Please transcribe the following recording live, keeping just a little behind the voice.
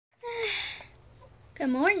Good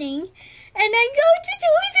morning. And I go to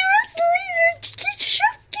Toys R Us later to get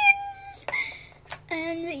shopkins.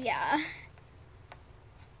 And yeah.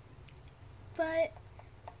 But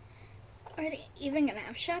are they even gonna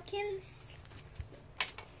have shopkins?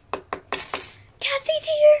 Cassie's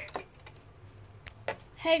here.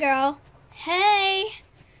 Hey girl. Hey.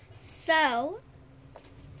 So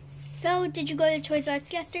did you go to Toys R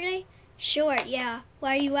Us yesterday? Sure, yeah.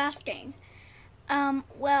 Why are you asking?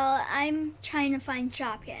 Well, I'm trying to find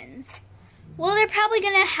shopkins. Well, they're probably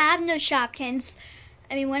gonna have no shopkins.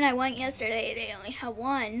 I mean, when I went yesterday, they only had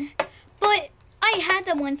one. But I had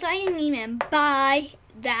them once, so I didn't even buy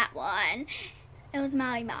that one. It was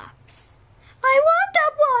Molly Mops. I want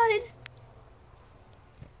that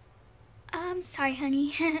one! Sorry,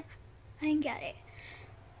 honey. I didn't get it.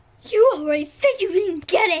 You already said you didn't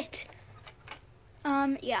get it!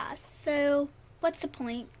 Yeah, so what's the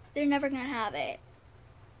point? They're never gonna have it.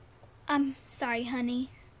 I'm sorry, honey.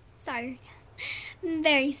 Sorry. I'm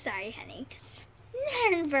very sorry, honey, because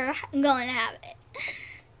they're never gonna have it.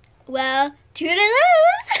 Well,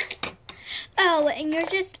 toodaloo! Oh, and you're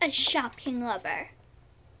just a Shopkin lover.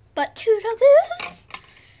 But toodaloo!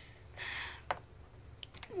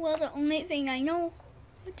 Well, the only thing I know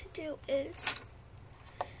what to do is,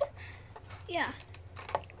 yeah,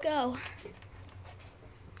 go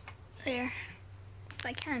there, if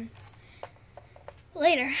I can.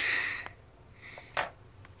 Later.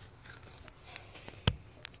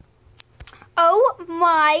 Oh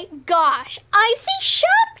my gosh, I see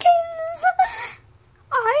shopkins!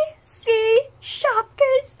 I see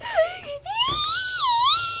shopkins!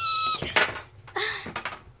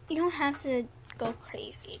 You don't have to go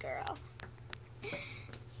crazy, girl.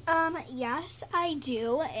 Yes, I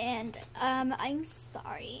do, and, I'm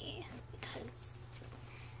sorry, because,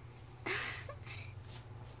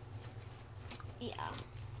 yeah.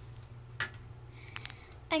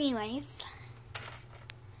 Anyways,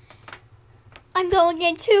 I'm going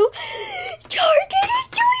into Target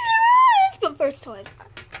and Toys R Us, but first Toys R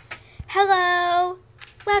Us. Hello,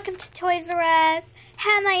 welcome to Toys R Us.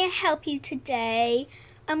 How may I help you today?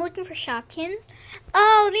 I'm looking for shopkins.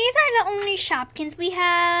 Oh, these are the only shopkins we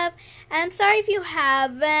have. I'm sorry if you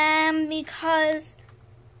have them because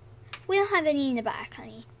we don't have any in the back,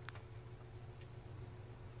 honey.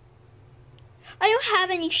 I don't have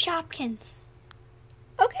any shopkins.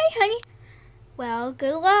 Okay, honey. Well,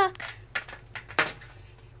 good luck.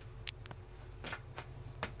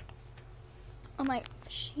 Oh my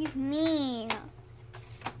gosh, he's mean.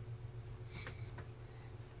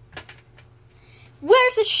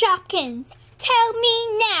 Where's the shopkins? Tell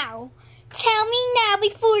me now. Tell me now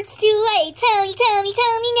before it's too late. Tell me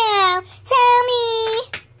now. Tell me.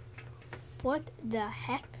 What the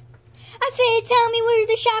heck? I said tell me where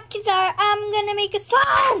the shopkins are. I'm gonna make a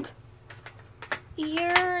song.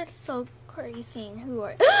 You're so crazy. And who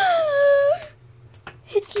are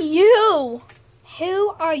It's you.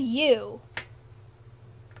 Who are you?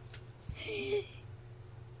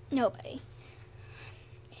 Nobody.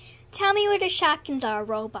 Tell me where the shopkins are,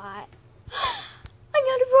 robot. I'm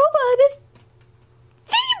not a robot, it's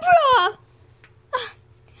Zebra!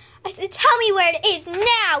 I said, tell me where it is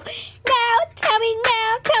now! Now! Tell me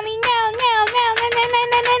now! Tell me now! Now!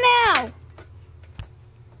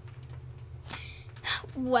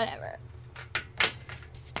 Whatever.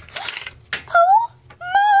 Oh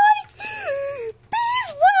my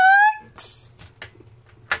beeswax!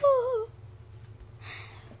 Oh.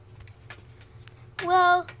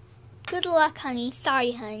 Well, good luck, honey.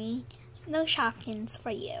 Sorry, honey. No shopkins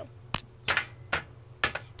for you.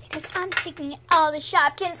 Because I'm taking all the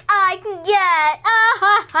shopkins I can get. Ah,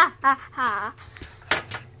 ha, ha, ha,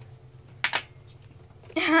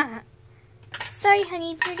 ha. Sorry,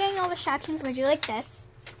 honey. If you're getting all the shopkins, would you like this?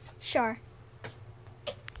 Sure.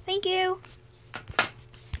 Thank you.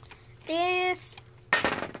 This.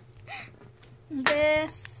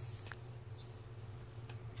 This.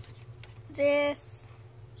 This.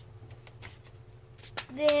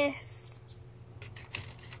 This.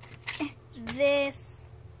 This,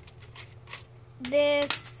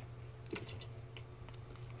 this,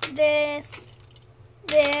 this,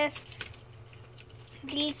 this,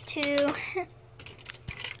 these two,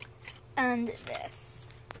 and this.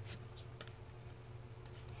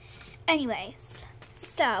 Anyways,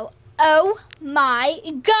 so, oh my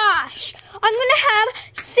gosh, I'm gonna have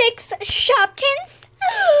 6 shopkins.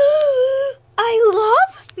 I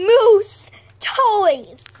love Moose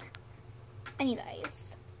toys. Anyways.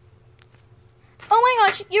 Oh my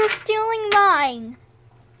gosh, you're stealing mine.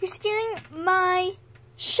 You're stealing my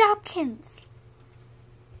shopkins.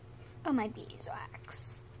 Oh, my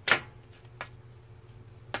beeswax.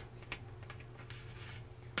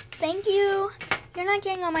 thank you. You're not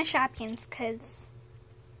getting all my Shopkins because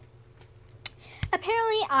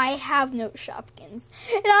apparently I have no Shopkins.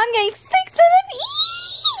 And I'm getting 6 of them.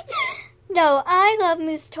 No, I love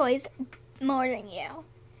Moose toys more than you.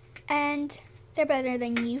 And they're better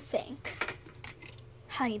than you think.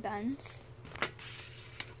 Honey buns.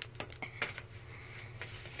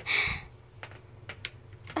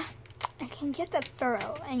 I can get the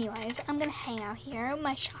furrow. Anyways, I'm going to hang out here with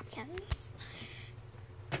my Shopkins.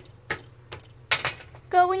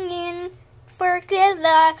 Going in for good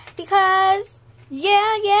luck because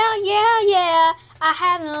yeah, I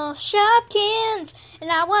have no Shopkins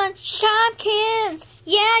and I want Shopkins.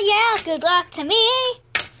 Yeah, good luck to me.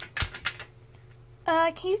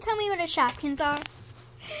 Can you tell me what the Shopkins are?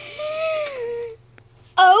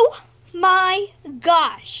 Oh my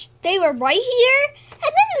gosh, they were right here and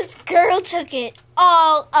then this girl took it,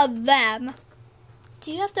 all of them.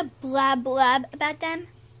 Do you have to blab about them?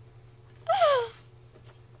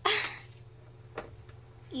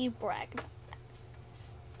 You brag.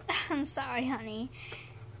 I'm sorry, honey.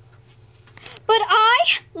 But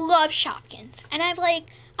I love Shopkins. And I have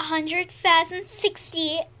like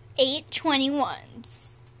 100,068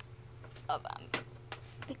 21s of them.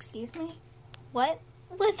 Excuse me? What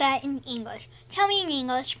was that in English? Tell me in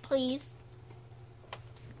English, please.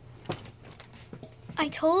 I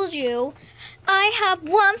told you I have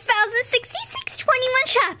 1,066 21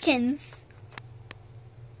 Shopkins.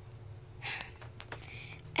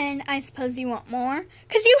 And I suppose you want more?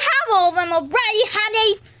 Because you have all of them already,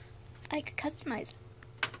 honey! I could customize.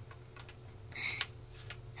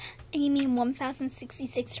 And you mean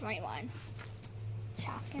 1,066 21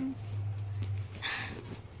 Shopkins.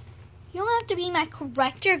 You don't have to be my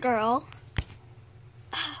corrector, girl.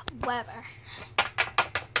 Whatever.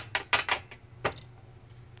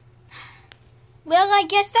 Well, I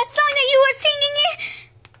guess that song that you were singing,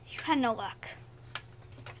 you had no luck.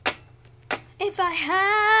 If I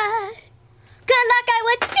had good luck, I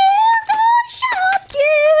would steal those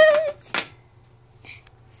Shopkins.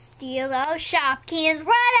 Steal those Shopkins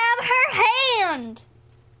right out of her hand.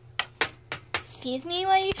 Excuse me,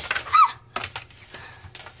 what you...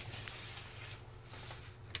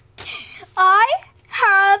 I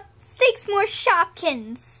have 6 more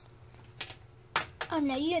Shopkins. Oh,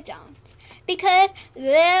 no, you don't. Because those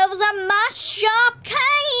are my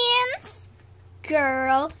Shopkins.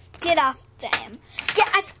 Girl, get off them.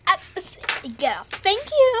 Get off. Thank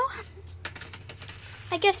you.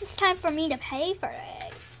 I guess it's time for me to pay for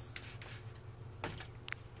it.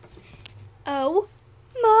 Oh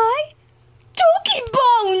my doggy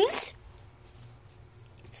bones!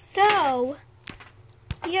 So,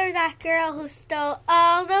 you're that girl who stole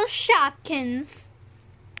all those Shopkins.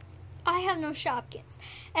 I have no Shopkins.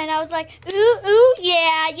 And I was like, ooh,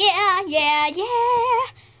 yeah.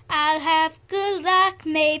 I'll have good luck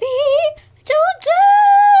maybe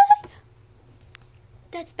today.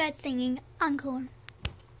 That's bad singing. Encore.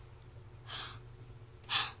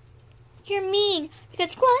 You're mean.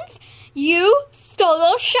 Because once you stole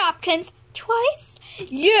those Shopkins, twice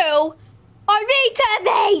you are mean to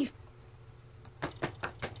me.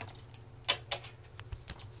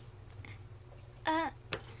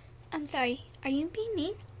 I'm sorry. Are you being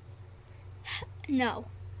mean? No.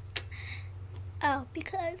 Oh,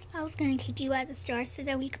 because I was going to kick you out of the store so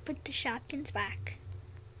that we could put the Shopkins back.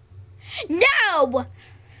 No!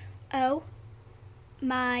 Oh,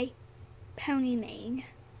 my pony mane.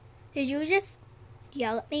 Did you just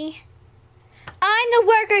yell at me? I'm the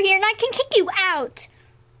worker here and I can kick you out.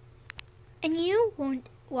 And you won't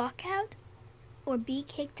walk out or be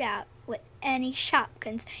kicked out with any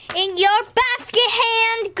Shopkins in your basket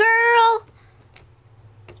hand, girl.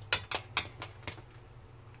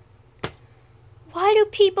 Why do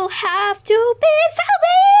people have to be so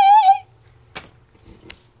mean?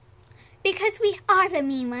 Because we are the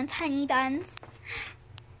mean ones, honey buns.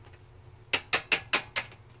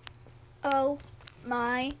 Oh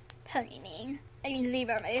my pony mane. I mean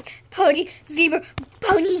zebra mane. Zebra,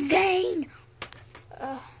 pony Zane.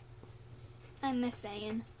 I miss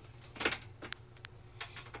saying.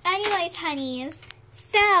 Anyways, honeys.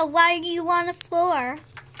 So, why are you on the floor?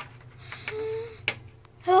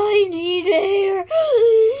 I need air.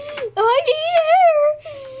 I need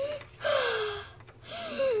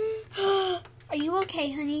air. Are you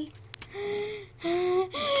okay, honey? Don't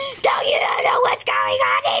you know what's going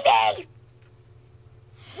on in me?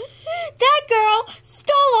 That girl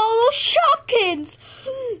stole all those Shopkins.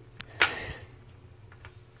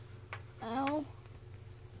 Oh.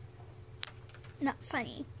 Not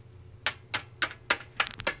funny.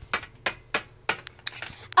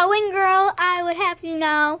 Oh, and girl, I would have you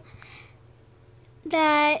know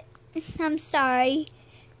that I'm sorry.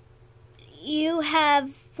 You have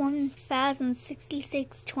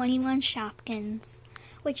 1,066.21 Shopkins,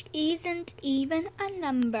 which isn't even a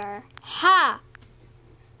number. Ha!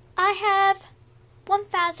 I have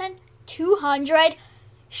 1,200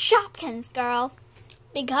 Shopkins, girl,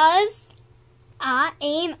 because I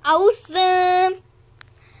am awesome.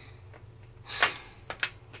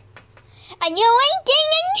 And you ain't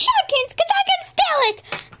getting any Shopkins because I can steal it.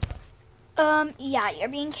 Yeah, you're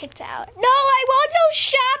being kicked out. No, I want those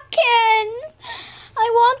Shopkins. I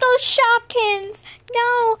want those Shopkins.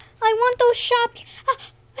 No, I want those Shopkins.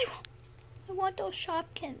 I want those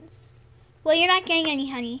Shopkins. Well, you're not getting any,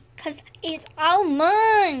 honey, because it's all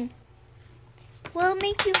mine. Will it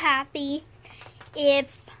make you happy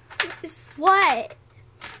if what?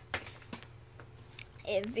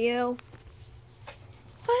 If you...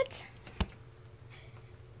 What?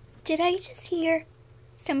 Did I just hear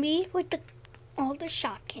somebody with all the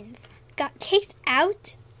Shopkins got kicked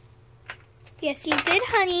out? Yes, you did,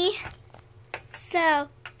 honey. So,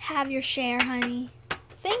 have your share, honey.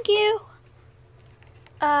 Thank you.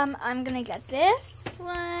 I'm gonna get this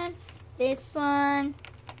one, this one,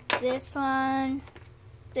 this one,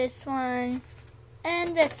 this one,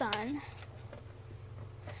 and this one.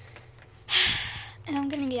 And I'm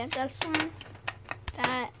gonna get this one,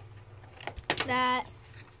 that, and that.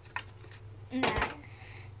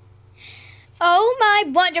 Oh my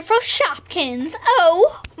wonderful Shopkins!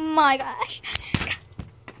 Oh my gosh!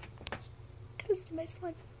 Customize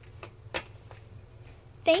one.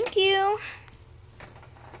 Thank you.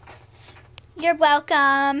 You're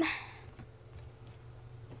welcome.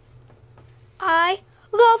 I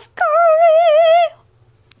love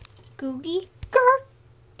Googie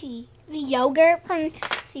Gurty, the yogurt from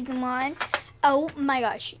season 1. Oh my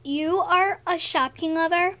gosh, you are a Shopkin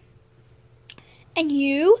lover, and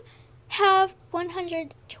you have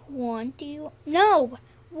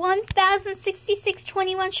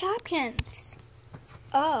 1,066.21 Shopkins.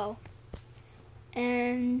 Oh,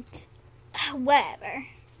 and whatever.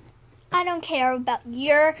 I don't care about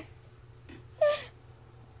your...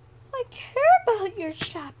 I care about your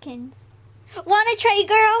Shopkins. Wanna trade,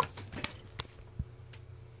 girl?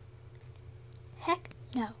 Heck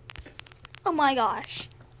no. Oh my gosh.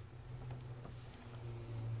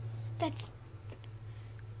 That's...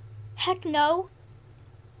 Heck no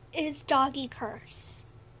is doggy curse.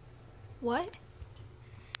 What?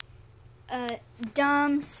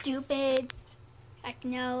 Dumb, stupid. Heck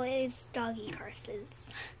no is doggy curses.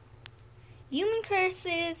 Human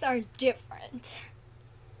curses are different.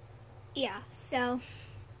 Yeah, so.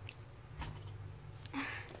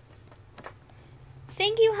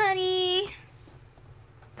 Thank you, honey.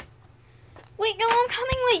 Wait, no, I'm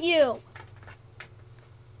coming with you.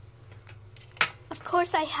 Of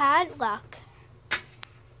course I had luck.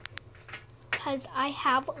 Because I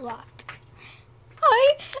have luck.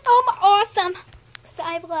 I am awesome. Because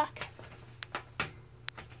I have luck.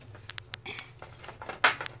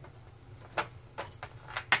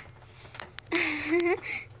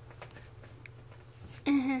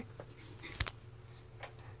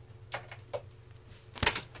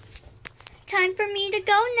 Time for me to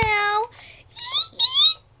go now.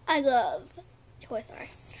 I love Toys R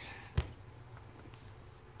Us.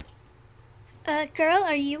 Girl,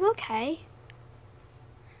 are you okay?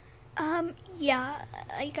 Yeah,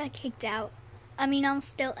 I got kicked out. I mean, I'm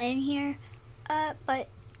still in here. But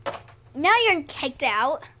now you're kicked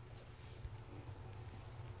out.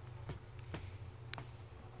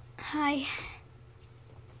 Hi.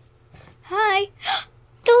 Hi.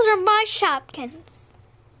 Those are my Shopkins.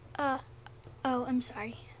 Oh, I'm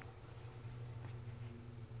sorry.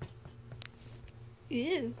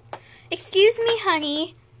 Ew. Excuse me,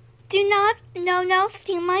 honey. Do not, no,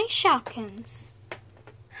 steal my Shopkins.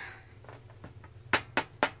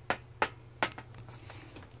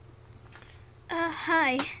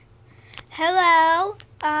 Hi. Hello.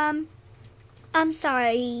 I'm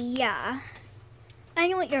sorry, yeah. I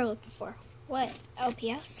know what you're looking for. What?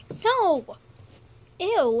 LPS? No!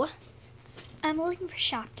 Ew. I'm looking for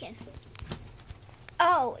Shopkins.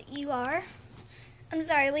 Oh, you are? I'm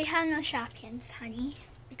sorry, we have no Shopkins, honey.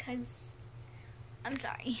 Because, I'm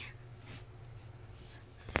sorry.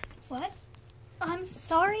 What? I'm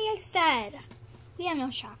sorry I said. We have no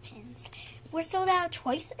Shopkins. We're sold out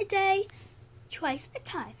twice a day, twice a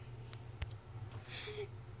time.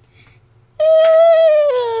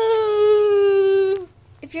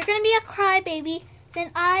 If you're gonna be a crybaby, then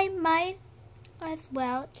I might as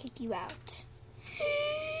well kick you out.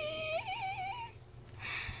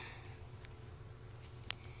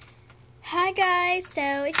 Hi guys,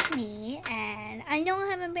 so it's me, and I know I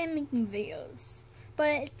haven't been making videos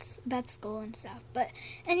but it's about school and stuff. But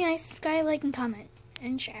anyway, subscribe, like, and comment,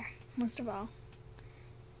 and share, most of all.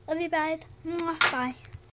 Love you guys. Mwah. Bye.